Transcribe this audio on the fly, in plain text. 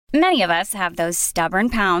Many of us have those stubborn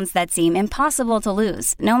pounds that seem impossible to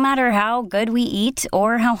lose, no matter how good we eat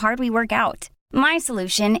or how hard we work out. My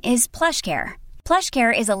solution is PlushCare.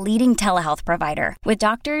 PlushCare is a leading telehealth provider with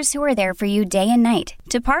doctors who are there for you day and night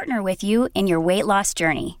to partner with you in your weight loss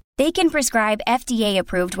journey. They can prescribe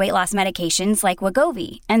FDA-approved weight loss medications like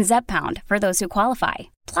Wegovy and Zepbound for those who qualify.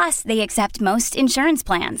 Plus, they accept most insurance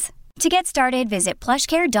plans. To get started, visit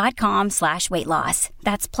plushcare.com/weightloss.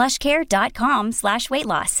 That's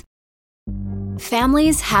plushcare.com/weightloss.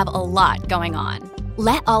 Families have a lot going on.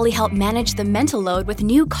 Let Ollie help manage the mental load with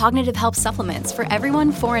new cognitive help supplements for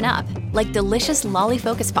everyone 4 and up, like delicious Lolly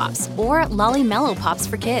Focus Pops or Lolly Mellow Pops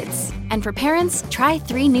for kids. And for parents, try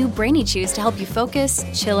 3 new Brainy Chews to help you focus,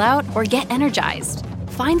 chill out, or get energized.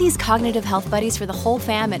 Find these cognitive health buddies for the whole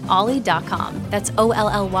fam at ollie.com. That's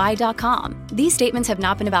OLLY.com. These statements have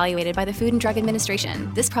not been evaluated by the Food and Drug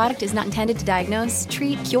Administration. This product is not intended to diagnose,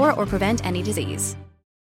 treat, cure, or prevent any disease.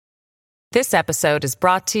 This episode is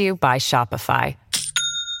brought to you by Shopify.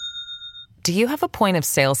 Do you have a point of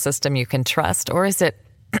sale system you can trust, or is it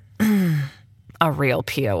a real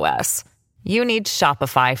POS? You need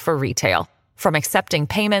Shopify for retail. From accepting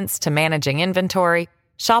payments to managing inventory,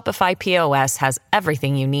 Shopify POS has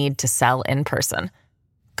everything you need to sell in person.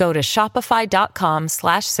 Go to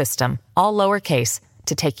shopify.com/system, all lowercase,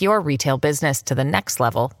 to take your retail business to the next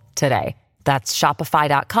level today. That's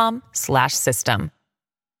shopify.com/system.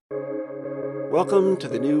 Welcome to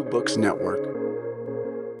the New Books Network.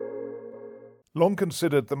 Long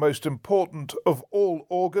considered the most important of all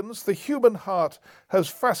organs, the human heart has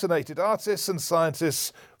fascinated artists and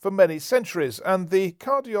scientists for many centuries, and the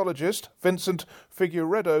cardiologist Vincent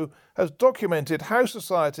Figueredo has documented how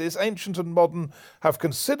societies, ancient and modern, have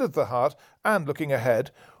considered the heart and, looking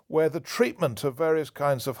ahead, where the treatment of various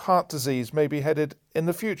kinds of heart disease may be headed in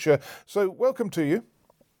the future. So welcome to you.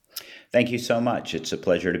 Thank you so much. It's a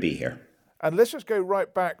pleasure to be here. And let's just go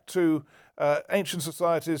right back to ancient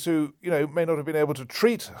societies who, may not have been able to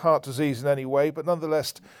treat heart disease in any way, but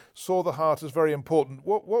nonetheless saw the heart as very important.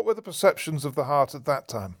 What were the perceptions of the heart at that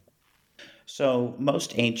time? So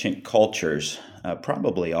most ancient cultures,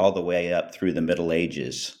 probably all the way up through the Middle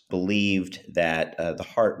Ages, believed that the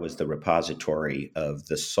heart was the repository of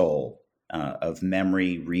the soul, of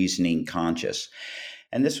memory, reasoning, conscious.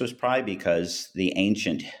 And this was probably because the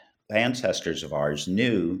ancient ancestors of ours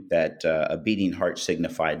knew that a beating heart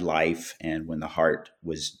signified life, and when the heart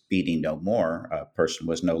was beating no more, a person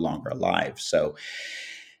was no longer alive. So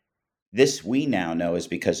this we now know is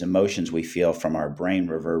because emotions we feel from our brain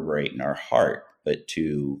reverberate in our heart. But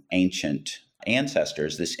to ancient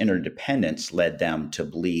ancestors, this interdependence led them to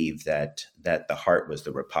believe that the heart was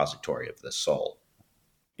the repository of the soul.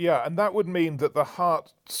 Yeah, and that would mean that the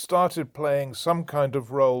heart started playing some kind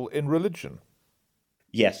of role in religion.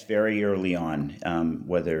 Yes, very early on,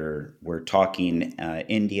 whether we're talking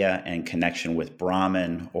India and connection with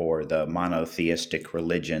Brahmin or the monotheistic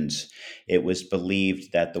religions, it was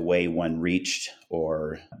believed that the way one reached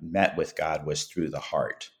or met with God was through the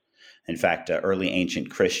heart. In fact, early ancient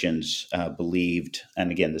Christians believed,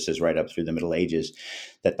 and again, this is right up through the Middle Ages,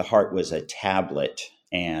 that the heart was a tablet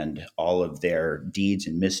and all of their deeds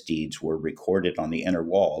and misdeeds were recorded on the inner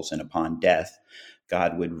walls, and upon death,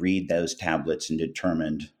 God would read those tablets and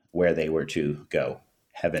determined where they were to go,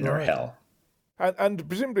 heaven or hell. And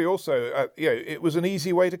presumably also, it was an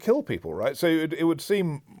easy way to kill people, right? So it would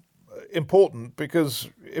seem important because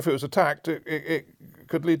if it was attacked, it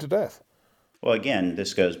could lead to death. Well, again,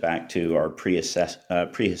 this goes back to our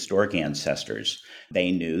prehistoric ancestors.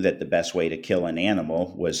 They knew that the best way to kill an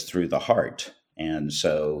animal was through the heart. And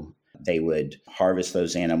so they would harvest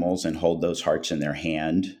those animals and hold those hearts in their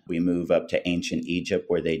hand. We move up to ancient Egypt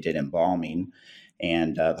where they did embalming.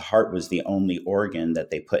 And the heart was the only organ that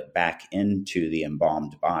they put back into the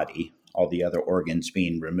embalmed body, all the other organs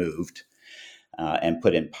being removed and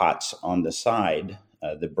put in pots on the side,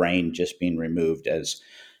 the brain just being removed as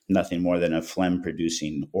nothing more than a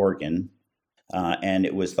phlegm-producing organ. And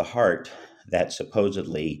it was the heart that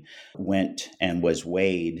supposedly went and was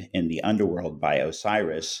weighed in the underworld by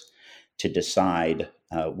Osiris to decide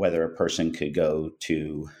whether a person could go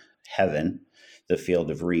to heaven, the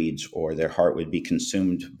field of reeds, or their heart would be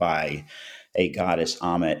consumed by a goddess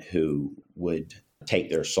Ammit who would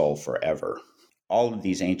take their soul forever. All of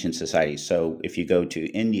these ancient societies. So if you go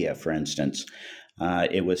to India, for instance,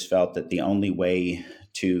 it was felt that the only way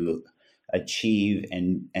to achieve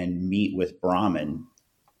and meet with Brahman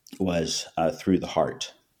was through the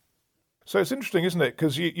heart. So it's interesting, isn't it?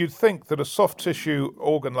 Because you'd think that a soft tissue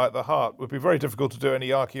organ like the heart would be very difficult to do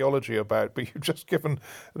any archaeology about, but you've just given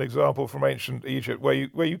an example from ancient Egypt where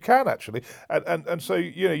you can actually, and so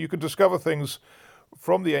you can discover things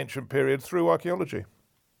from the ancient period through archaeology?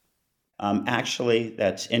 Actually,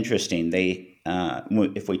 that's interesting.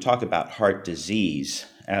 If we talk about heart disease,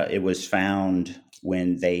 it was found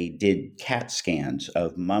when they did CAT scans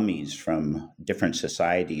of mummies from different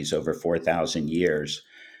societies over 4,000 years.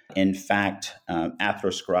 In fact,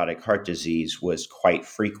 atherosclerotic heart disease was quite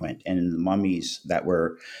frequent, and in the mummies that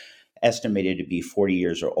were estimated to be 40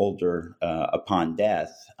 years or older upon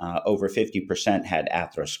death, over 50% had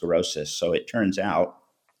atherosclerosis. So it turns out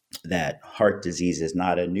that heart disease is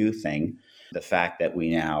not a new thing. The fact that we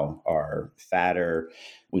now are fatter,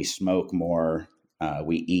 we smoke more,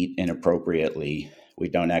 we eat inappropriately, we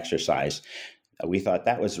don't exercise. We thought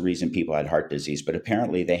that was the reason people had heart disease, but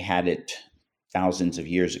apparently they had it thousands of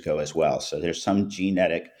years ago as well. So there's some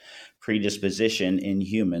genetic predisposition in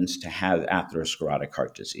humans to have atherosclerotic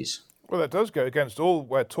heart disease. Well, that does go against all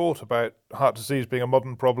we're taught about heart disease being a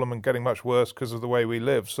modern problem and getting much worse because of the way we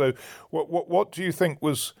live. So what do you think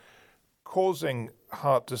was causing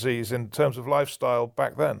heart disease in terms of lifestyle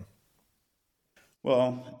back then?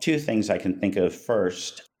 Well, two things I can think of.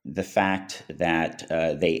 First, the fact that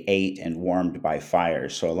they ate and warmed by fire,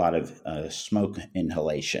 so a lot of smoke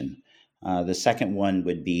inhalation. The second one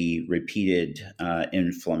would be repeated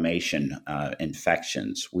inflammation,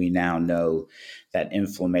 infections. We now know that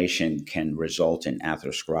inflammation can result in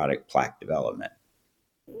atherosclerotic plaque development.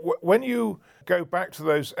 When you go back to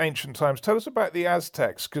those ancient times, tell us about the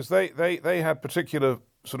Aztecs, because they had particular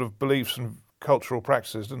sort of beliefs and cultural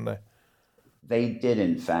practices, didn't they? They did,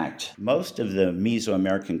 in fact. Most of the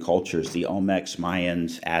Mesoamerican cultures, the Olmecs,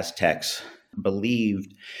 Mayans, Aztecs,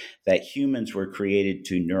 believed that humans were created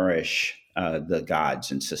to nourish the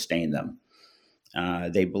gods and sustain them.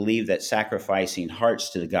 They believed that sacrificing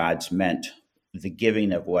hearts to the gods meant the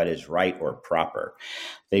giving of what is right or proper.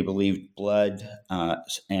 They believed blood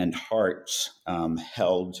and hearts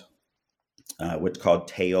held what's called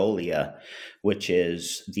teolia, which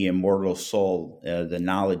is the immortal soul, the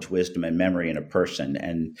knowledge, wisdom, and memory in a person.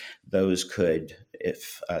 And those could,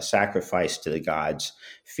 if sacrificed to the gods,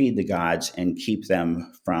 feed the gods and keep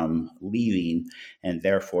them from leaving. And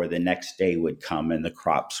therefore, the next day would come and the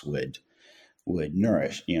crops would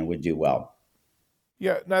nourish, would do well.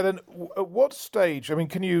 Yeah. Now then, at what stage, I mean,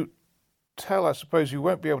 can you tell, I suppose you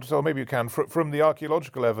won't be able to tell, maybe you can, from the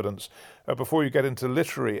archaeological evidence, before you get into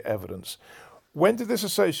literary evidence, when did this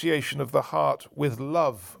association of the heart with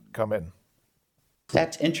love come in?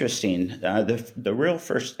 That's interesting. The real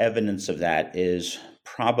first evidence of that is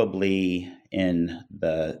probably in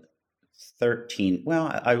the 13,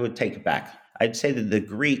 well, I would take it back. I'd say that the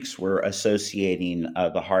Greeks were associating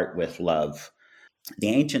the heart with love. The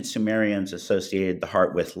ancient Sumerians associated the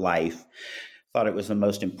heart with life, thought it was the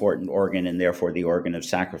most important organ and therefore the organ of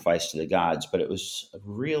sacrifice to the gods. But it was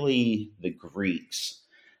really the Greeks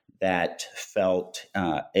that felt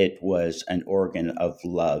it was an organ of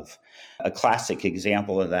love. A classic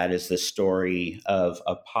example of that is the story of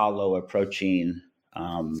Apollo approaching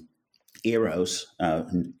Eros,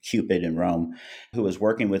 Cupid in Rome, who was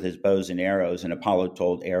working with his bows and arrows, and Apollo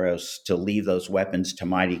told Eros to leave those weapons to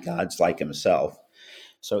mighty gods like himself.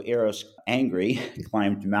 So Eros, angry,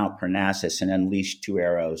 climbed Mount Parnassus and unleashed two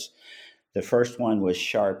arrows. The first one was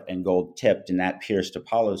sharp and gold-tipped, and that pierced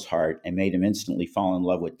Apollo's heart and made him instantly fall in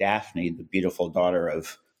love with Daphne, the beautiful daughter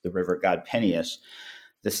of the river god Peneus.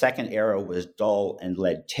 The second arrow was dull and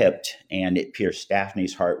lead-tipped, and it pierced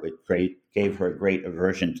Daphne's heart, which gave her a great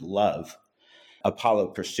aversion to love. Apollo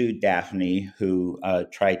pursued Daphne, who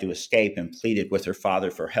tried to escape and pleaded with her father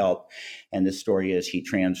for help. And the story is he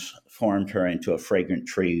transformed her into a fragrant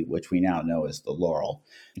tree, which we now know as the laurel,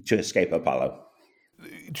 to escape Apollo.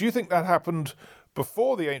 Do you think that happened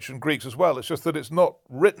before the ancient Greeks as well? It's just that it's not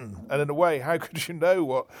written. And in a way, how could you know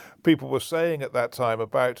what people were saying at that time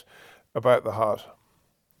about the heart?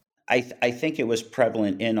 I think it was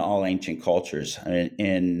prevalent in all ancient cultures.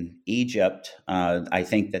 In Egypt, I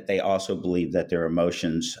think that they also believed that their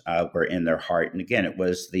emotions were in their heart. And again, it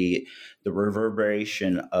was the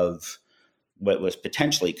reverberation of what was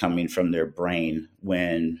potentially coming from their brain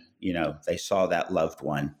when, they saw that loved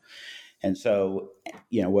one. And so,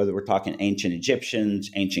 whether we're talking ancient Egyptians,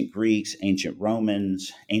 ancient Greeks, ancient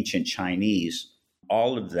Romans, ancient Chinese,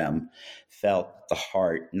 all of them felt the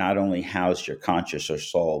heart not only housed your conscious or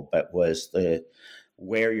soul, but was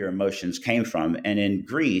where your emotions came from. And in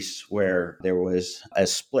Greece, where there was a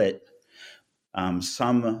split,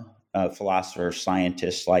 some philosophers,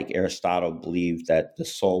 scientists like Aristotle believed that the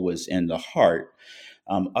soul was in the heart.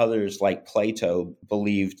 Others, like Plato,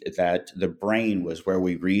 believed that the brain was where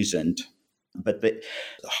we reasoned, but the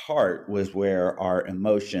heart was where our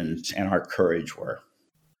emotions and our courage were.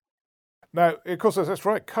 Now, of course, that's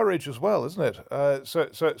right, courage as well, isn't it?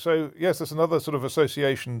 So yes, there's another sort of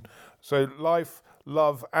association. So life,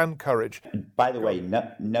 love, and courage. By the way,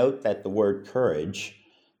 note that the word courage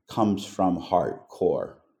comes from heart,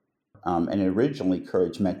 core. And originally,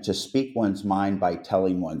 courage meant to speak one's mind by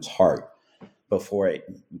telling one's heart before it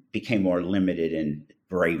became more limited in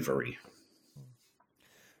bravery.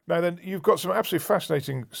 Now, then, you've got some absolutely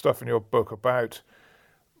fascinating stuff in your book about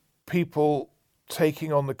people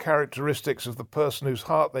taking on the characteristics of the person whose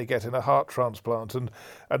heart they get in a heart transplant and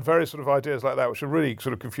various sort of ideas like that, which are really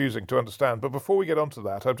sort of confusing to understand. But before we get onto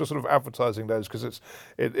that, I'm just sort of advertising those because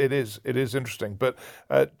it is interesting. But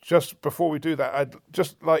just before we do that, I'd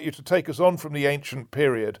just like you to take us on from the ancient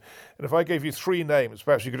period. And if I gave you three names,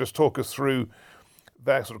 perhaps you could just talk us through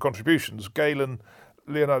their sort of contributions: Galen,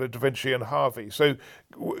 Leonardo da Vinci, and Harvey. So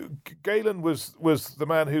Galen was the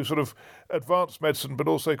man who sort of advanced medicine, but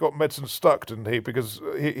also got medicine stuck, didn't he? Because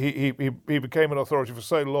he became an authority for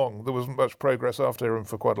so long, there wasn't much progress after him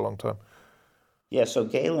for quite a long time. Yeah, so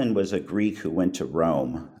Galen was a Greek who went to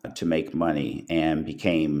Rome to make money and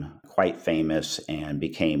became quite famous and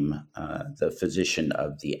became the physician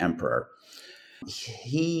of the emperor.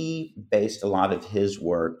 He based a lot of his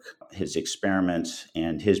work, his experiments,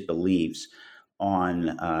 and his beliefs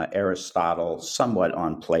on Aristotle, somewhat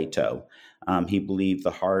on Plato. He believed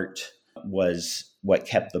the heart was what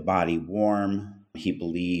kept the body warm. He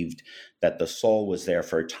believed that the soul was there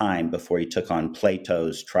for a time before he took on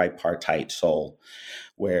Plato's tripartite soul,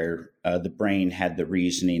 where the brain had the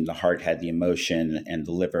reasoning, the heart had the emotion, and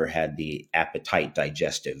the liver had the appetite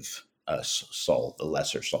digestive soul, the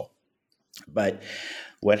lesser soul. But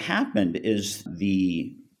what happened is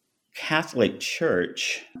the Catholic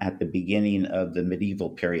Church at the beginning of the medieval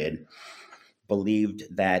period believed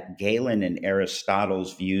that Galen and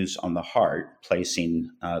Aristotle's views on the heart, placing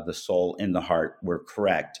the soul in the heart, were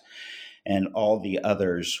correct, and all the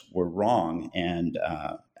others were wrong. And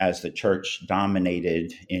as the church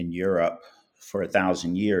dominated in Europe for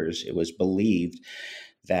 1,000 years, it was believed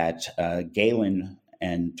that Galen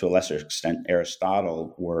and to a lesser extent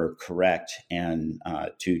Aristotle were correct, and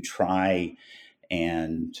to try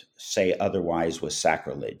and say otherwise was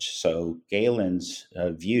sacrilege. So Galen's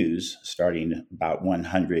views, starting about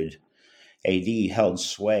 100 AD, held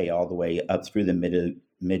sway all the way up through the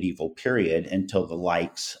medieval period until the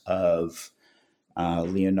likes of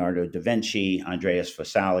Leonardo da Vinci, Andreas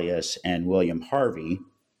Vesalius, and William Harvey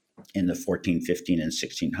in the 1415 and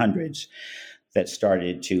 1600s that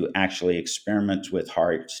started to actually experiment with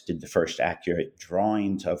hearts, did the first accurate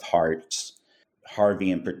drawings of hearts. Harvey,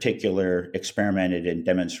 in particular, experimented and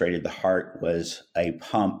demonstrated the heart was a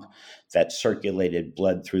pump that circulated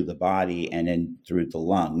blood through the body and in through the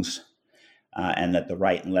lungs, and that the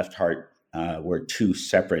right and left heart were two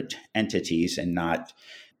separate entities and not,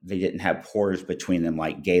 they didn't have pores between them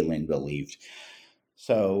like Galen believed.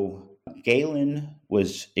 So Galen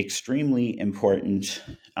was extremely important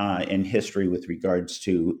in history with regards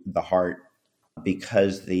to the heart,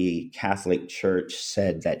 because the Catholic Church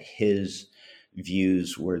said that his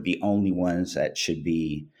views were the only ones that should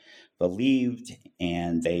be believed,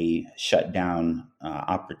 and they shut down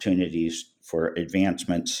opportunities for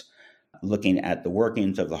advancements looking at the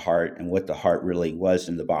workings of the heart and what the heart really was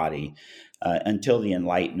in the body until the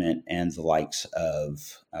Enlightenment and the likes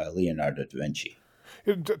of Leonardo da Vinci.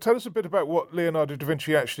 Tell us a bit about what Leonardo da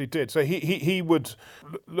Vinci actually did. So he would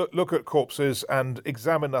look at corpses and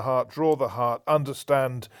examine the heart, draw the heart,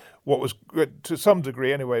 understand what was, to some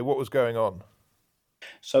degree anyway, what was going on.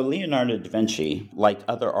 So Leonardo da Vinci, like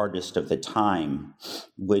other artists of the time,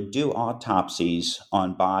 would do autopsies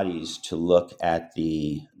on bodies to look at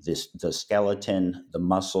the skeleton, the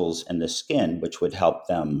muscles, and the skin, which would help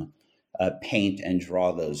them paint and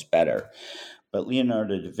draw those better. But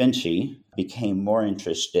Leonardo da Vinci became more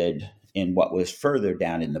interested in what was further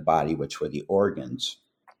down in the body, which were the organs.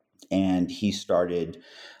 And he started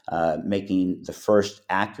making the first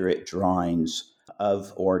accurate drawings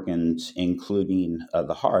of organs, including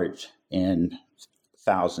the heart, in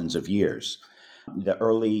thousands of years. The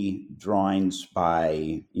early drawings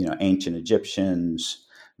by ancient Egyptians,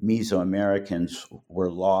 Mesoamericans,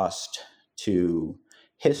 were lost to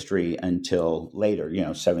history until later,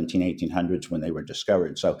 1800s, when they were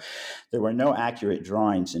discovered. So there were no accurate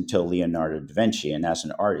drawings until Leonardo da Vinci. And as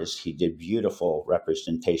an artist, he did beautiful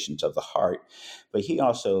representations of the heart, but he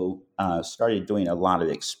also started doing a lot of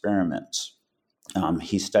experiments.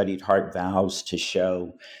 He studied heart valves to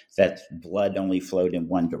show that blood only flowed in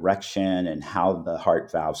one direction and how the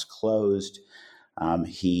heart valves closed.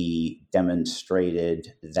 He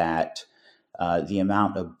demonstrated that the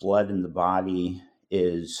amount of blood in the body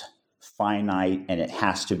is finite and it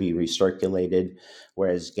has to be recirculated,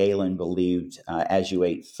 whereas Galen believed as you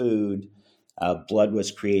ate food, blood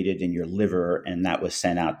was created in your liver and that was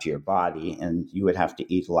sent out to your body, and you would have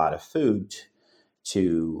to eat a lot of food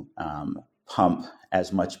to pump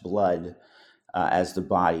as much blood as the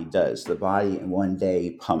body does. The body in one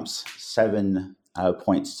day pumps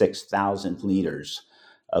 7.6 thousand liters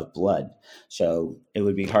of blood. So it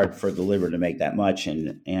would be hard for the liver to make that much.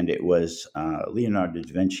 And it was Leonardo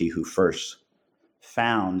da Vinci who first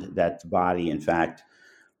found that the body, in fact,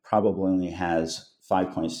 probably only has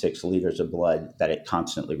 5.6 liters of blood that it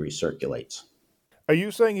constantly recirculates. Are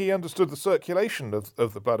you saying he understood the circulation of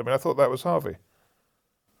the blood? I mean, I thought that was Harvey.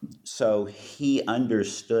 So he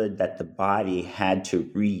understood that the body had to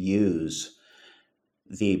reuse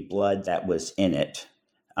the blood that was in it.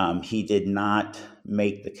 He did not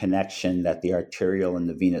make the connection that the arterial and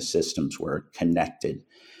the venous systems were connected.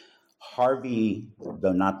 Harvey,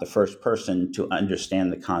 though not the first person to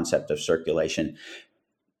understand the concept of circulation,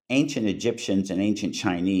 ancient Egyptians and ancient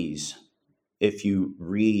Chinese, if you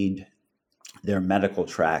read their medical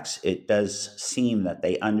tracts, it does seem that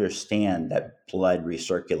they understand that blood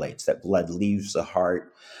recirculates, that blood leaves the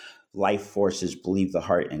heart, life forces leave the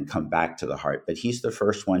heart and come back to the heart. But he's the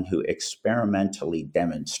first one who experimentally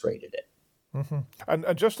demonstrated it. Mm-hmm. And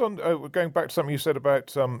just on going back to something you said about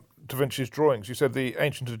Da Vinci's drawings, you said the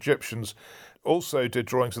ancient Egyptians also did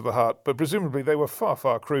drawings of the heart, but presumably they were far,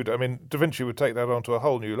 far cruder. I mean, Da Vinci would take that onto a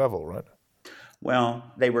whole new level, right? Well,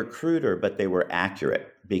 they were cruder, but they were accurate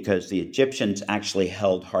because the Egyptians actually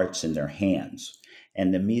held hearts in their hands,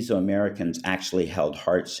 and the Mesoamericans actually held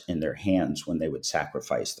hearts in their hands when they would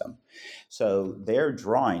sacrifice them. So their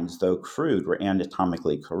drawings, though crude, were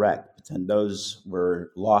anatomically correct, and those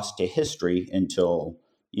were lost to history until,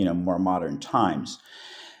 more modern times.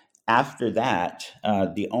 After that,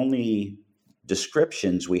 the only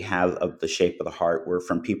descriptions we have of the shape of the heart were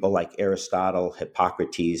from people like Aristotle,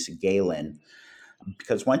 Hippocrates, Galen,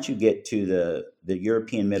 because once you get to the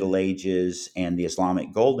European Middle Ages and the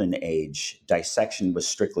Islamic Golden Age, dissection was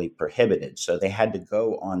strictly prohibited. So they had to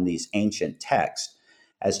go on these ancient texts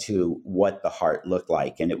as to what the heart looked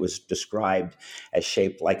like. And it was described as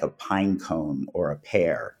shaped like a pine cone or a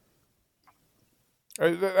pear.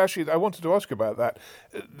 Actually, I wanted to ask about that,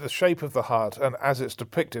 the shape of the heart and as it's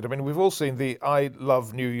depicted. I mean, we've all seen the I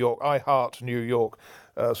love New York, I heart New York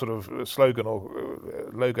sort of slogan or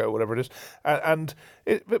logo, whatever it is.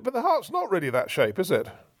 But the heart's not really that shape, is it?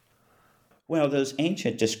 Well, those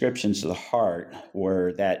ancient descriptions of the heart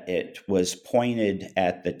were that it was pointed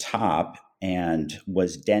at the top and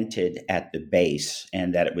was dented at the base,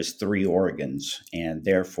 and that it was three organs. And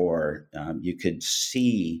therefore, you could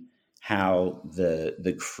see how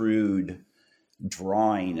the crude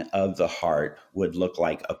drawing of the heart would look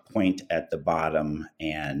like a point at the bottom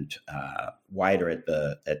and wider at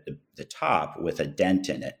the top with a dent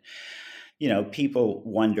in it. People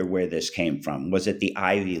wonder where this came from. Was it the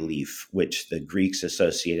ivy leaf, which the Greeks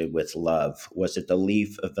associated with love? Was it the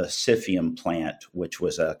leaf of the Siphium plant, which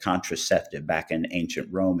was a contraceptive back in ancient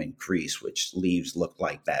Rome and Greece, which leaves looked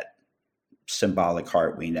like that symbolic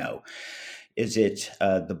heart we know? Is it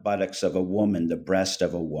the buttocks of a woman, the breast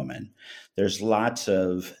of a woman? There's lots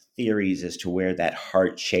of theories as to where that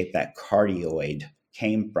heart shape, that cardioid,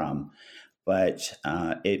 came from. But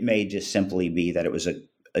it may just simply be that it was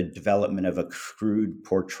a development of a crude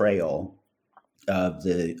portrayal of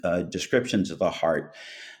the descriptions of the heart,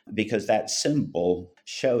 because that symbol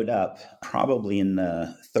showed up probably in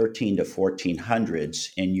the 13 to 1400s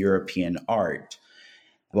in European art.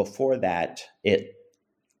 Before that,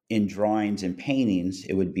 in drawings and paintings,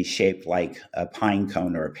 it would be shaped like a pine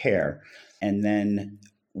cone or a pear. And then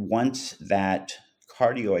once that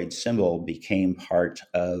cardioid symbol became part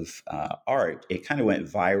of art, it kind of went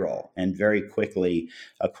viral. And very quickly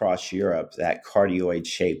across Europe, that cardioid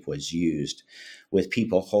shape was used with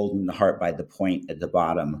people holding the heart by the point at the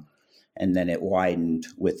bottom, and then it widened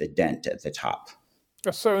with a dent at the top.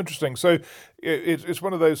 That's so interesting. So it's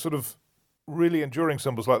one of those sort of really enduring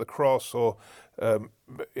symbols like the cross or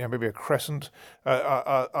maybe a crescent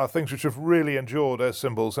are things which have really endured as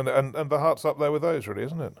symbols, and the heart's up there with those, really,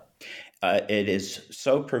 isn't it? It is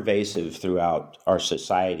so pervasive throughout our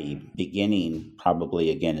society, beginning probably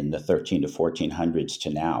again in the 13 to 1400s to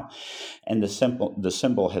now, and the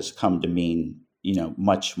symbol has come to mean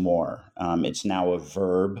much more. It's now a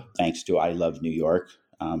verb, thanks to I Love New York.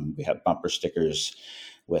 We have bumper stickers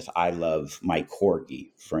with I love my corgi,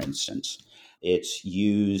 for instance. It's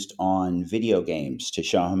used on video games to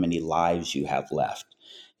show how many lives you have left.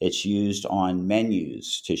 It's used on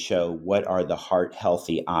menus to show what are the heart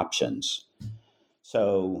healthy options.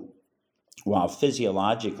 So while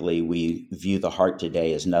physiologically we view the heart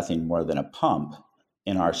today as nothing more than a pump,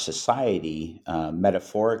 in our society,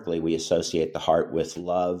 metaphorically, we associate the heart with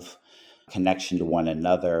love, connection to one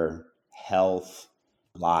another, health,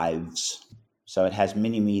 lives. So it has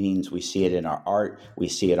many meanings. We see it in our art. We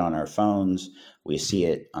see it on our phones. We see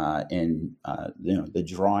it in the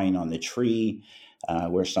drawing on the tree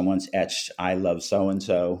where someone's etched "I love so and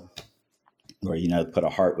so," or put a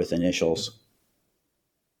heart with initials.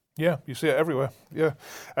 Yeah, you see it everywhere. Yeah,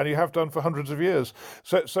 and you have done for hundreds of years.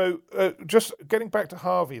 So just getting back to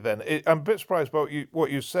Harvey, then, I'm a bit surprised by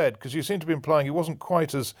what you said, because you seem to be implying he wasn't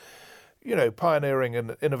quite as, pioneering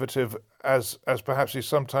and innovative as perhaps he's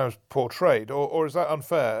sometimes portrayed, or is that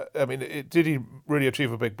unfair? I mean, did he really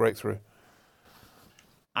achieve a big breakthrough?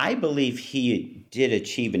 I believe he did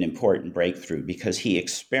achieve an important breakthrough because he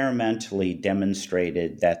experimentally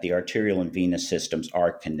demonstrated that the arterial and venous systems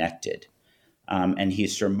are connected. And he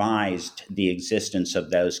surmised the existence of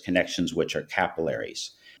those connections, which are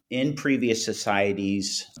capillaries. In previous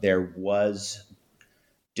societies, there was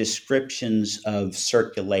descriptions of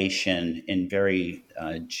circulation in very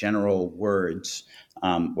general words,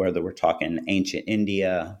 whether we're talking ancient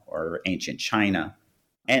India or ancient China.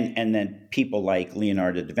 And then people like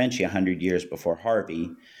Leonardo da Vinci 100 years before Harvey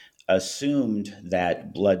assumed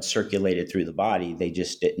that blood circulated through the body. They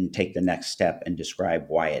just didn't take the next step and describe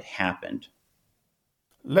why it happened.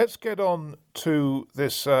 Let's get on to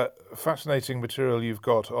this fascinating material you've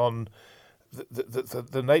got on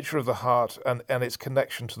the nature of the heart and its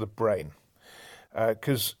connection to the brain.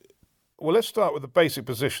 Let's start with the basic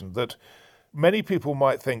position that many people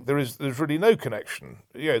might think there's really no connection.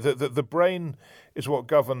 The brain is what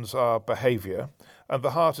governs our behaviour, and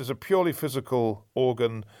the heart is a purely physical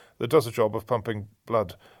organ that does a job of pumping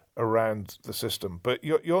blood around the system. But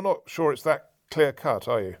you're not sure it's that clear cut,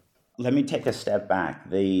 are you? Let me take a step back.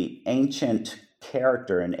 The ancient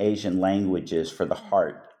character in Asian languages for the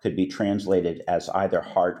heart could be translated as either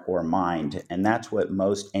heart or mind, and that's what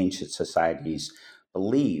most ancient societies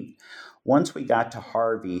believed. Once we got to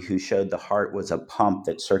Harvey, who showed the heart was a pump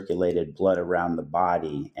that circulated blood around the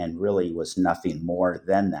body and really was nothing more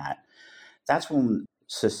than that, that's when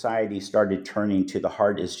society started turning to the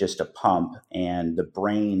heart as just a pump, and the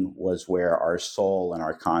brain was where our soul and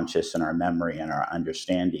our conscious and our memory and our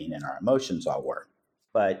understanding and our emotions all were.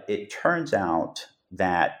 But it turns out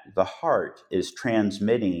that the heart is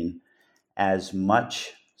transmitting as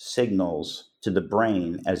much signals to the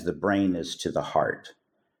brain as the brain is to the heart.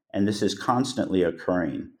 And this is constantly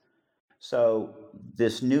occurring. So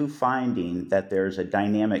this new finding that there's a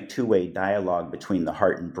dynamic two-way dialogue between the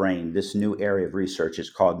heart and brain, this new area of research is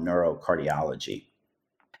called neurocardiology.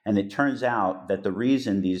 And it turns out that the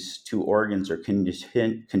reason these two organs are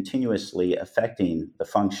continuously affecting the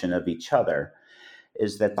function of each other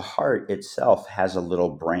is that the heart itself has a little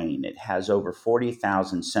brain. It has over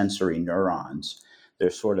 40,000 sensory neurons.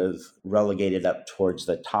 They're sort of relegated up towards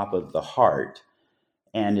the top of the heart.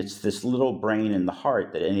 And it's this little brain in the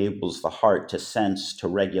heart that enables the heart to sense, to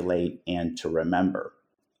regulate, and to remember.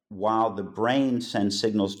 While the brain sends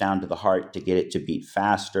signals down to the heart to get it to beat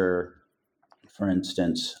faster, for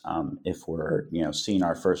instance, if we're seeing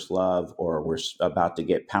our first love or we're about to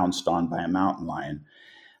get pounced on by a mountain lion,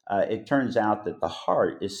 it turns out that the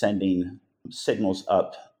heart is sending signals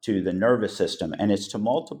up to the nervous system, and it's to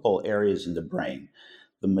multiple areas in the brain.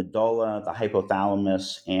 The medulla, the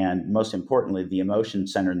hypothalamus, and most importantly, the emotion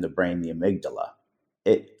center in the brain, the amygdala.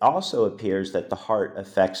 It also appears that the heart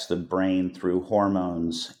affects the brain through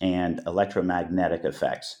hormones and electromagnetic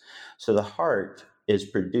effects. So the heart is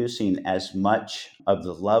producing as much of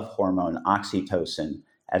the love hormone oxytocin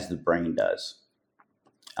as the brain does.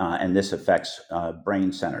 And this affects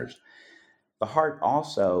brain centers. The heart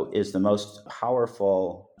also is the most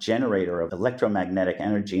powerful generator of electromagnetic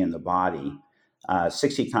energy in the body,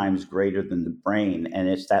 60 times greater than the brain. And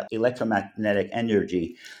it's that electromagnetic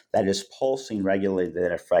energy that is pulsing regularly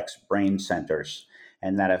that affects brain centers,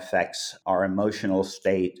 and that affects our emotional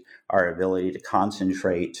state, our ability to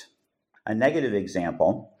concentrate. A negative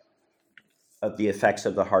example of the effects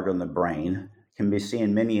of the heart on the brain can be seen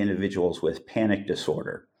in many individuals with panic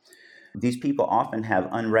disorder. These people often have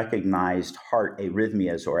unrecognized heart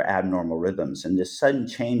arrhythmias or abnormal rhythms, and this sudden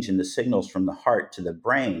change in the signals from the heart to the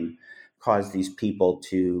brain cause these people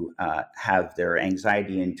to have their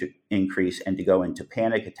anxiety increase and to go into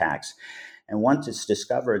panic attacks. And once it's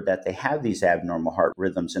discovered that they have these abnormal heart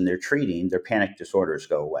rhythms and they're treating, their panic disorders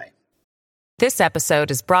go away. This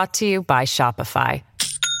episode is brought to you by Shopify.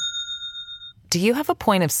 Do you have a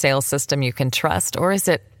point of sale system you can trust, or is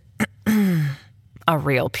it a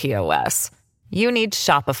real POS? You need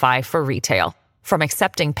Shopify for retail. From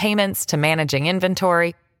accepting payments to managing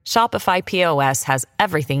inventory, Shopify POS has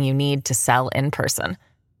everything you need to sell in person.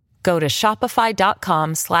 Go to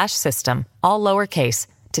shopify.com/system, all lowercase,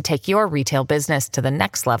 to take your retail business to the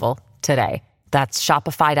next level today. That's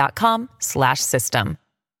shopify.com/system.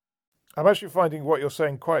 I'm actually finding what you're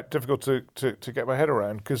saying quite difficult to get my head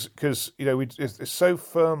around because it's so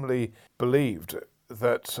firmly believed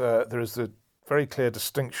that there is a very clear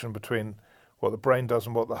distinction between what the brain does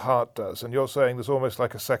and what the heart does. And you're saying there's almost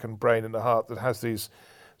like a second brain in the heart that has these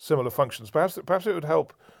similar functions. Perhaps it would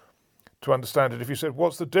help to understand it if you said,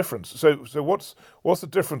 what's the difference? So what's the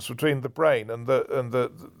difference between the brain and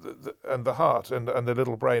the heart and the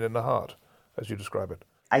little brain in the heart, as you describe it?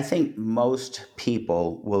 I think most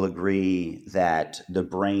people will agree that the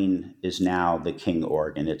brain is now the king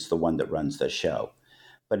organ. It's the one that runs the show.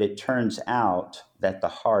 But it turns out that the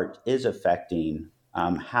heart is affecting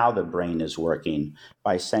how the brain is working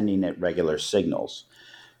by sending it regular signals.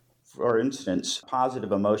 For instance,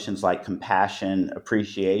 positive emotions like compassion,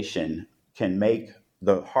 appreciation can make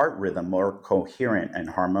the heart rhythm more coherent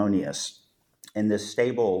and harmonious. And this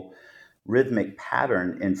stable rhythmic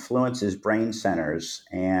pattern influences brain centers,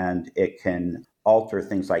 and it can alter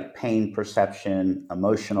things like pain perception,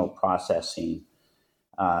 emotional processing,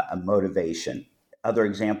 and motivation. Other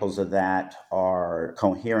examples of that are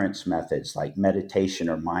coherence methods like meditation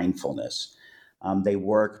or mindfulness. They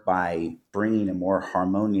work by bringing a more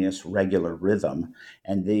harmonious, regular rhythm,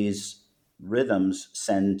 and these rhythms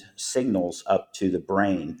send signals up to the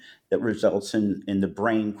brain that results in the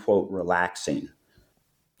brain, quote, relaxing.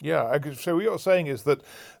 Yeah, so what you're saying is that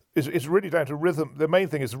it's really down to rhythm. The main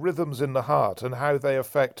thing is rhythms in the heart and how they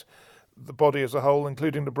affect the body as a whole,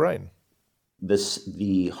 including the brain.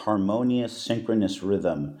 The harmonious, synchronous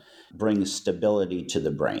rhythm brings stability to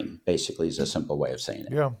the brain, basically, is a simple way of saying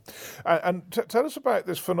it. Yeah. And tell us about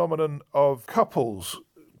this phenomenon of couples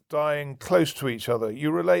dying close to each other.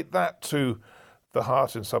 You relate that to the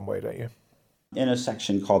heart in some way, don't you? In a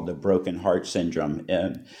section called the broken heart syndrome.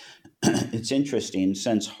 It's interesting,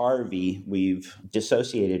 since Harvey, we've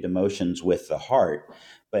dissociated emotions with the heart,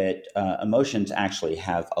 but emotions actually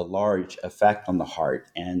have a large effect on the heart,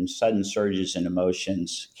 and sudden surges in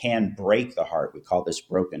emotions can break the heart. We call this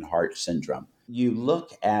broken heart syndrome. You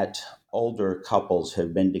look at older couples who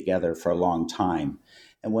have been together for a long time,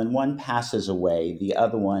 and when one passes away, the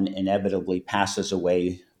other one inevitably passes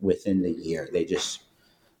away within the year. They just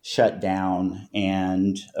shut down,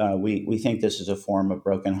 and we think this is a form of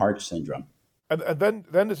broken heart syndrome. And then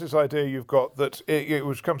there's this idea you've got that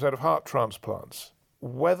which comes out of heart transplants.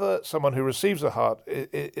 Whether someone who receives a heart,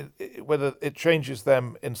 whether it changes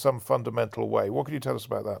them in some fundamental way. What can you tell us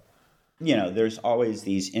about that? There's always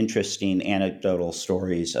these interesting anecdotal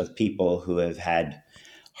stories of people who have had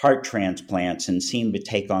heart transplants and seem to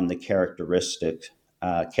take on the characteristics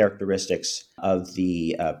of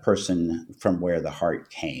the person from where the heart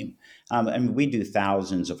came. And we do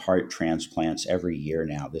thousands of heart transplants every year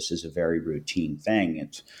now. This is a very routine thing.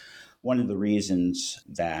 It's one of the reasons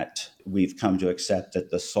that we've come to accept that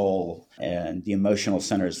the soul and the emotional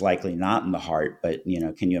center is likely not in the heart. But,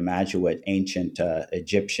 can you imagine what ancient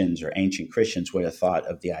Egyptians or ancient Christians would have thought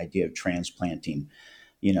of the idea of transplanting,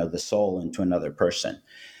 the soul into another person?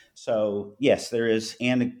 So, yes, there is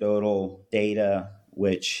anecdotal data,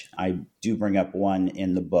 which I do bring up one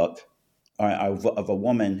in the book, of a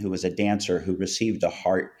woman who was a dancer who received a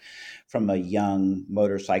heart from a young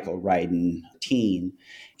motorcycle riding teen.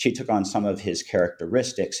 She took on some of his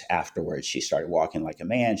characteristics afterwards. She started walking like a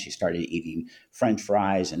man. She started eating French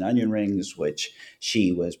fries and onion rings, which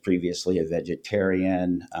she was previously a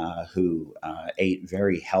vegetarian who ate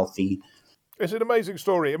very healthy. It's an amazing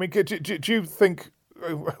story. I mean, do you think,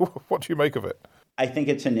 what do you make of it? I think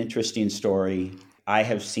it's an interesting story. I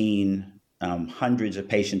have seen hundreds of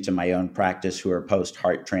patients in my own practice who are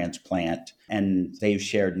post-heart transplant, and they've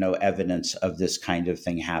shared no evidence of this kind of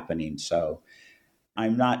thing happening. So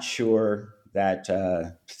I'm not sure that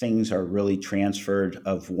things are really transferred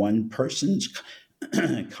of one person's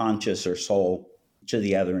conscious or soul to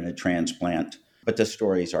the other in a transplant. But the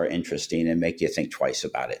stories are interesting and make you think twice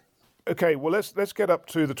about it. Okay, well, let's get up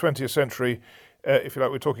to the 20th century. If you like,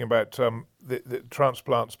 we're talking about the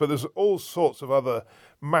transplants, but there's all sorts of other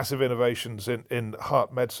massive innovations in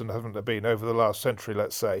heart medicine, haven't there been, over the last century,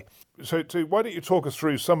 let's say. So why don't you talk us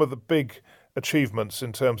through some of the big achievements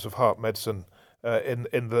in terms of heart medicine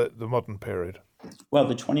in the modern period? Well,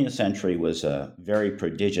 the 20th century was a very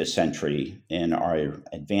prodigious century in our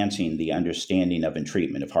advancing the understanding of and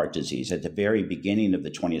treatment of heart disease. At the very beginning of the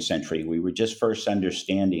 20th century, we were just first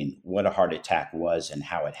understanding what a heart attack was and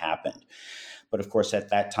how it happened. But of course, at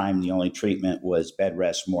that time, the only treatment was bed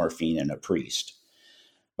rest, morphine, and a priest.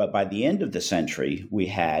 But by the end of the century, we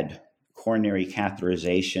had coronary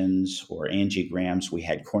catheterizations or angiograms. We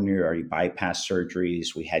had coronary bypass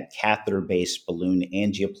surgeries. We had catheter-based balloon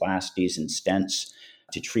angioplasties and stents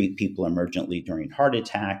to treat people emergently during heart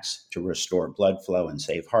attacks, to restore blood flow and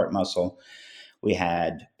save heart muscle. We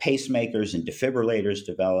had pacemakers and defibrillators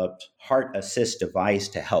developed, heart assist device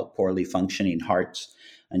to help poorly functioning hearts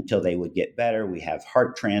until they would get better. We have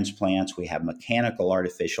heart transplants. We have mechanical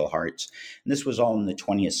artificial hearts. And this was all in the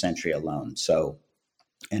 20th century alone. So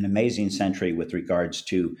an amazing century with regards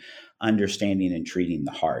to understanding and treating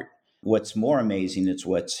the heart. What's more amazing is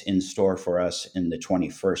what's in store for us in the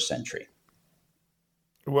 21st century.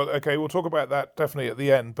 Well, okay, we'll talk about that definitely at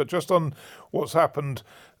the end. But just on what's happened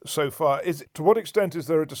so far, to what extent is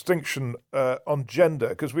there a distinction on gender?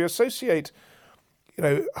 Because we associate,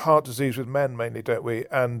 heart disease with men mainly, don't we?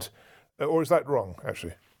 And or is that wrong,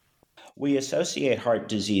 actually? We associate heart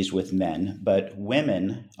disease with men, but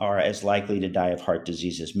women are as likely to die of heart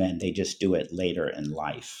disease as men. They just do it later in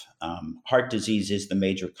life. Heart disease is the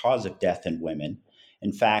major cause of death in women.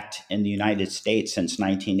 In fact, in the United States, since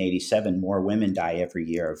 1987, more women die every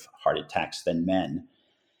year of heart attacks than men.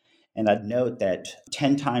 And I'd note that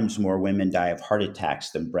 10 times more women die of heart attacks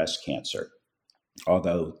than breast cancer,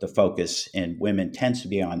 although the focus in women tends to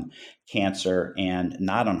be on cancer and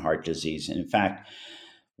not on heart disease. And in fact,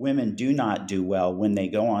 women do not do well when they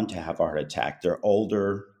go on to have a heart attack. They're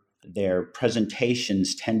older. Their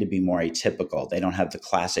presentations tend to be more atypical. They don't have the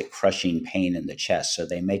classic crushing pain in the chest, so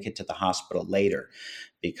they make it to the hospital later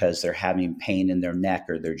because they're having pain in their neck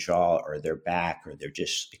or their jaw or their back, or they're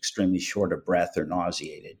just extremely short of breath or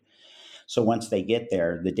nauseated. So once they get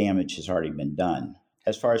there, the damage has already been done.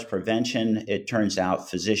 As far as prevention, it turns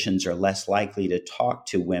out physicians are less likely to talk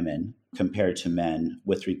to women compared to men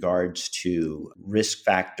with regards to risk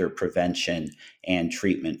factor prevention and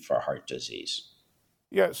treatment for heart disease.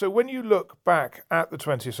 Yeah, so when you look back at the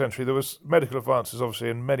 20th century, there was medical advances, obviously,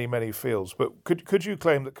 in many, many fields. But could you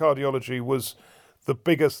claim that cardiology was the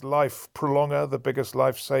biggest life prolonger, the biggest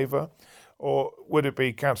life saver? Or would it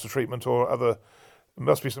be cancer treatment or other? There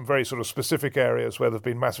must be some very sort of specific areas where there have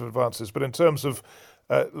been massive advances. But in terms of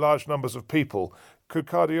large numbers of people, could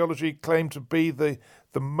cardiology claim to be the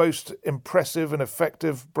most impressive and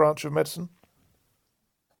effective branch of medicine?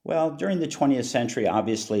 Well, during the 20th century,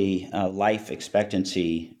 obviously, life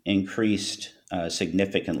expectancy increased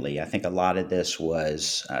significantly. I think a lot of this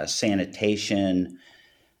was sanitation,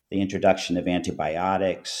 the introduction of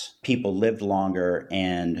antibiotics. People lived longer,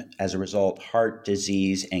 and as a result, heart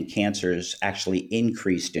disease and cancers actually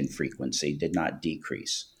increased in frequency, did not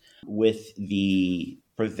decrease. With the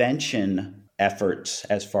prevention efforts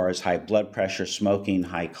as far as high blood pressure, smoking,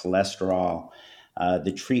 high cholesterol,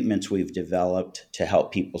 the treatments we've developed to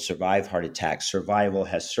help people survive heart attacks, survival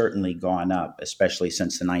has certainly gone up, especially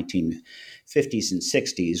since the 1950s and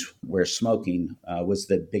 60s, where smoking was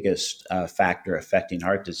the biggest factor affecting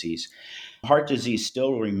heart disease. Heart disease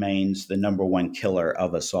still remains the number one killer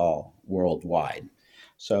of us all worldwide.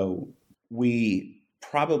 So we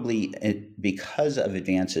probably, because of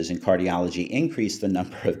advances in cardiology, increased the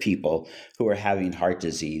number of people who are having heart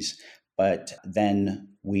disease. But then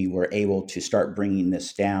we were able to start bringing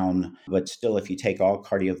this down. But still, if you take all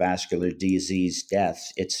cardiovascular disease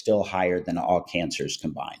deaths, it's still higher than all cancers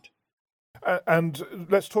combined. And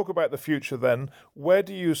let's talk about the future then. Where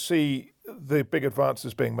do you see the big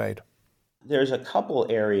advances being made? There's a couple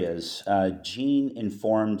areas,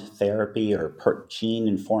 gene-informed therapy or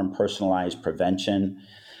gene-informed personalized prevention,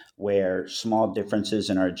 where small differences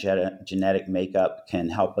in our genetic makeup can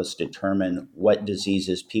help us determine what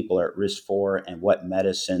diseases people are at risk for and what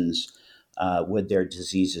medicines would their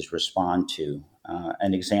diseases respond to.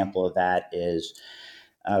 An example of that is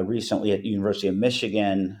recently at the University of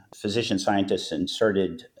Michigan, physician scientists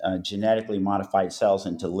inserted genetically modified cells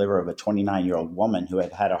into the liver of a 29-year-old woman who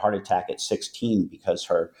had had a heart attack at 16 because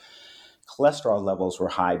her cholesterol levels were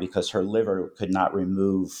high because her liver could not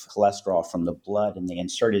remove cholesterol from the blood, and they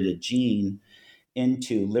inserted a gene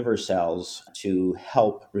into liver cells to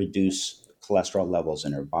help reduce cholesterol levels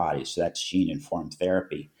in her body. So that's gene-informed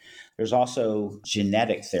therapy. There's also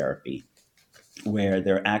genetic therapy, where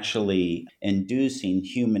they're actually inducing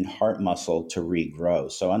human heart muscle to regrow.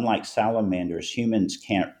 So unlike salamanders, humans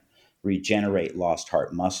can't regenerate lost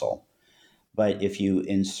heart muscle. But if you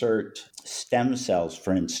insert stem cells,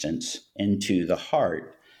 for instance, into the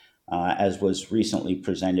heart, as was recently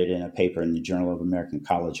presented in a paper in the Journal of American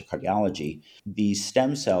College of Cardiology, these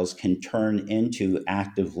stem cells can turn into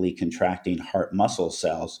actively contracting heart muscle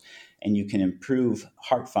cells, and you can improve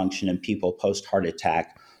heart function in people post-heart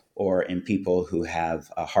attack or in people who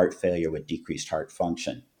have a heart failure with decreased heart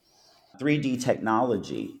function. 3D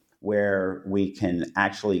technology, where we can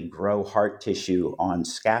actually grow heart tissue on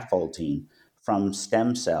scaffolding from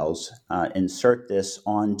stem cells, insert this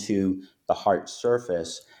onto the heart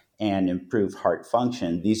surface and improve heart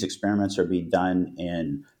function. These experiments are being done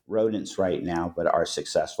in rodents right now, but are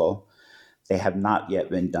successful. They have not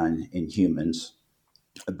yet been done in humans.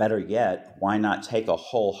 Better yet, why not take a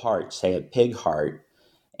whole heart, say a pig heart,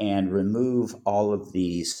 and remove all of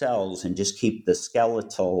the cells and just keep the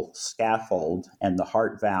skeletal scaffold and the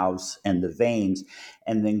heart valves and the veins,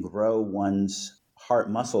 and then grow one's heart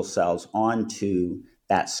muscle cells onto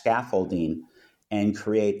that scaffolding and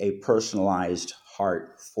create a personalized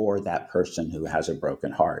heart for that person who has a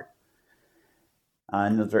broken heart.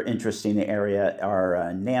 Another interesting area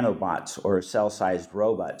are nanobots or cell-sized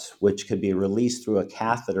robots, which could be released through a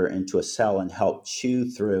catheter into a cell and help chew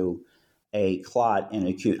through a clot in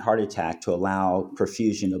acute heart attack to allow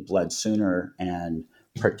perfusion of blood sooner and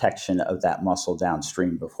protection of that muscle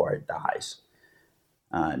downstream before it dies.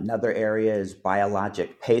 Another area is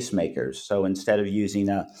biologic pacemakers. So instead of using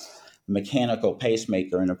a mechanical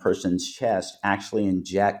pacemaker in a person's chest, actually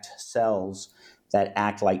inject cells that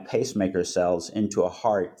act like pacemaker cells into a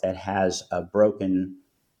heart that has a broken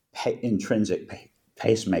intrinsic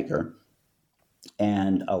pacemaker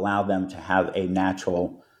and allow them to have a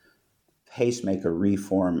natural pacemaker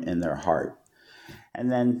reform in their heart.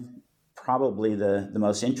 And then probably the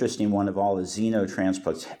most interesting one of all is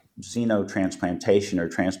xenotransplantation, or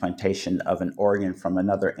transplantation of an organ from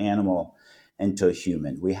another animal into a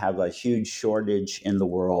human. We have a huge shortage in the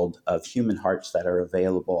world of human hearts that are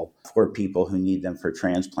available for people who need them for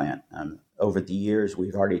transplant. Over the years,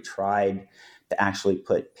 we've already tried to actually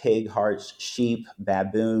put pig hearts, sheep,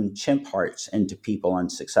 baboon, chimp hearts into people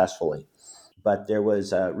unsuccessfully. But there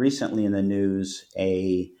was recently in the news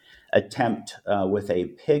a attempt with a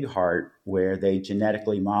pig heart where they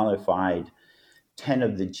genetically modified 10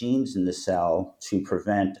 of the genes in the cell to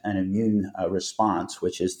prevent an immune response,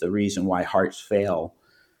 which is the reason why hearts fail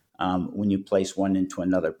when you place one into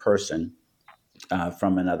another person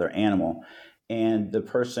from another animal. And the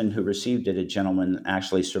person who received it, a gentleman,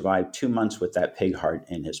 actually survived 2 months with that pig heart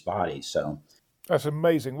in his body. So that's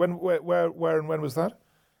amazing. Where and when was that?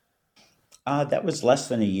 That was less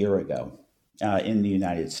than a year ago in the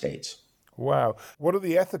United States. Wow. What are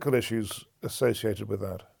the ethical issues associated with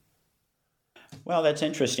that? Well, that's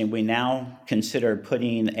interesting. We now consider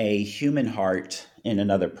putting a human heart in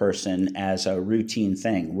another person as a routine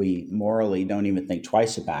thing. We morally don't even think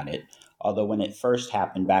twice about it. Although when it first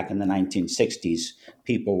happened back in the 1960s,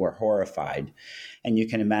 people were horrified. And you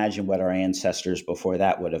can imagine what our ancestors before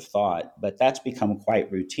that would have thought. But that's become quite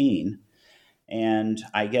routine. And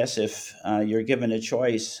I guess if you're given a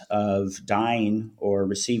choice of dying or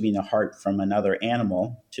receiving a heart from another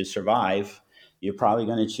animal to survive, you're probably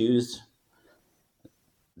going to choose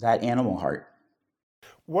that animal heart.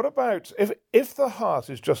 What about if the heart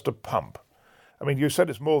is just a pump? I mean, you said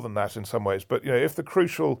it's more than that in some ways, but if the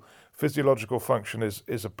crucial physiological function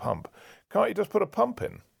is a pump, can't you just put a pump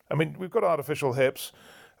in? I mean, we've got artificial hips,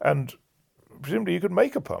 and presumably you could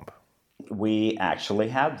make a pump. We actually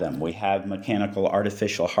have them. We have mechanical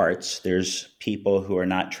artificial hearts. There's people who are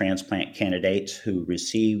not transplant candidates who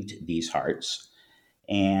received these hearts,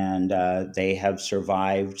 and they have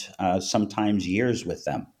survived sometimes years with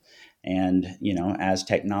them. And, as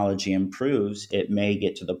technology improves, it may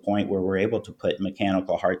get to the point where we're able to put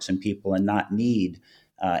mechanical hearts in people and not need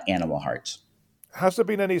animal hearts. Has there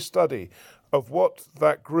been any study of what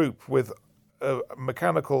that group with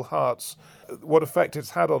mechanical hearts, what effect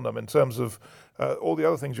it's had on them in terms of all the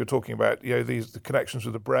other things you're talking about, the connections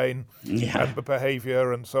with the brain and the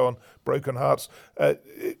behavior and so on, broken hearts?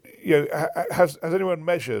 Has anyone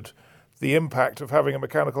measured the impact of having a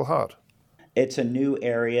mechanical heart? It's a new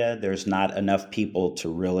area. There's not enough people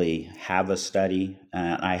to really have a study.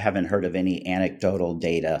 I haven't heard of any anecdotal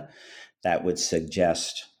data that would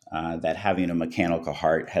suggest that having a mechanical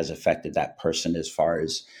heart has affected that person as far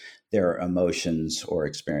as their emotions or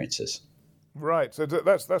experiences. Right. So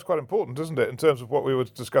that's quite important, isn't it, in terms of what we were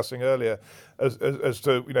discussing earlier as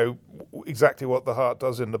to, exactly what the heart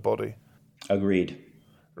does in the body? Agreed.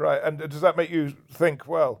 Right. And does that make you think,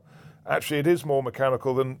 well, actually it is more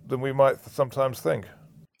mechanical than we might sometimes think?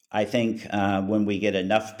 I think when we get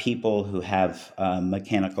enough people who have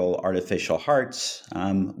mechanical artificial hearts,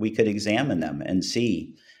 we could examine them and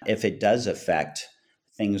see if it does affect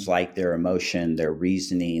things like their emotion, their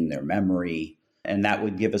reasoning, their memory, and that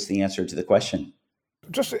would give us the answer to the question.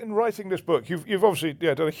 Just in writing this book, you've obviously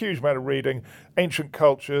done a huge amount of reading, ancient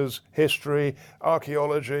cultures, history,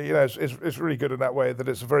 archaeology. It's really good in that way that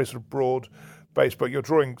it's a very sort of broad-based book. You're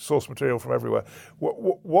drawing source material from everywhere.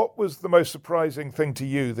 What was the most surprising thing to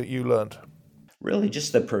you that you learned? Really,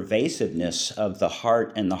 just the pervasiveness of the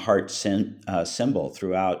heart and the heart symbol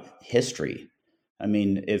throughout history. I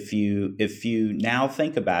mean, if you now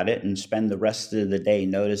think about it and spend the rest of the day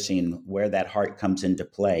noticing where that heart comes into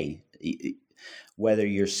play, whether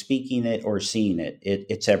you're speaking it or seeing it,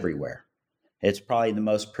 it's everywhere. It's probably the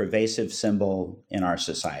most pervasive symbol in our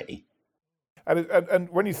society. And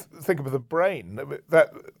when you think of the brain,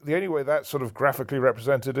 that the only way that's sort of graphically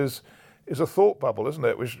represented is a thought bubble, isn't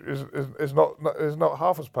it? Which is not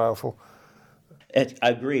half as powerful.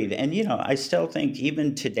 Agreed. And, I still think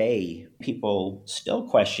even today, people still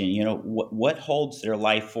question, what holds their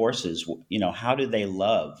life forces? How do they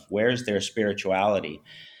love? Where's their spirituality?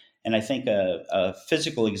 And I think a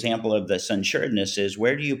physical example of this unsureness is,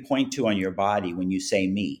 where do you point to on your body when you say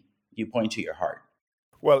me? You point to your heart.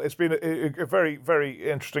 Well, it's been a very, very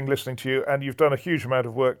interesting listening to you, and you've done a huge amount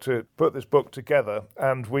of work to put this book together,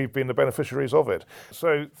 and we've been the beneficiaries of it.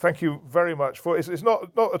 So thank you very much for it. It's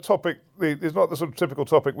not a topic, it's not the sort of typical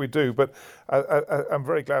topic we do, but I'm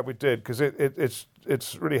very glad we did, because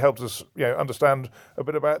it's really helped us understand a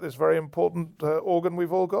bit about this very important organ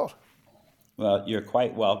we've all got. Well, you're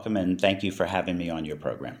quite welcome, and thank you for having me on your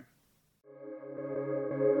program.